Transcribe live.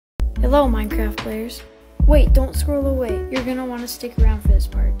Hello, Minecraft players. Wait, don't scroll away. You're gonna want to stick around for this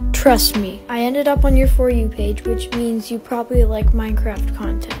part. Trust me, I ended up on your For You page, which means you probably like Minecraft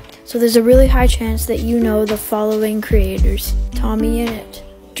content. So there's a really high chance that you know the following creators: Tommy Innit,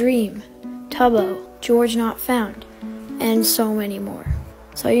 Dream, Tubbo, George Not Found, and so many more.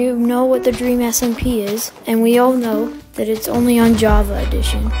 So you know what the Dream SMP is, and we all know that it's only on Java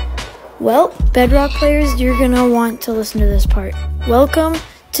Edition. Well, Bedrock players, you're gonna want to listen to this part. Welcome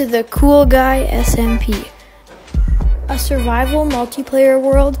to the Cool Guy SMP, a survival multiplayer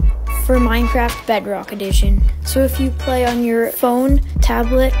world for Minecraft Bedrock Edition. So if you play on your phone,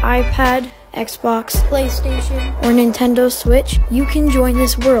 tablet, iPad, Xbox, PlayStation, or Nintendo Switch, you can join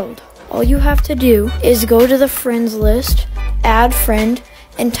this world. All you have to do is go to the friends list, add friend,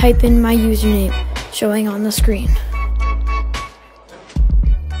 and type in my username, showing on the screen.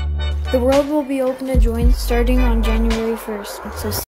 The world will be open to join starting on January 1st. So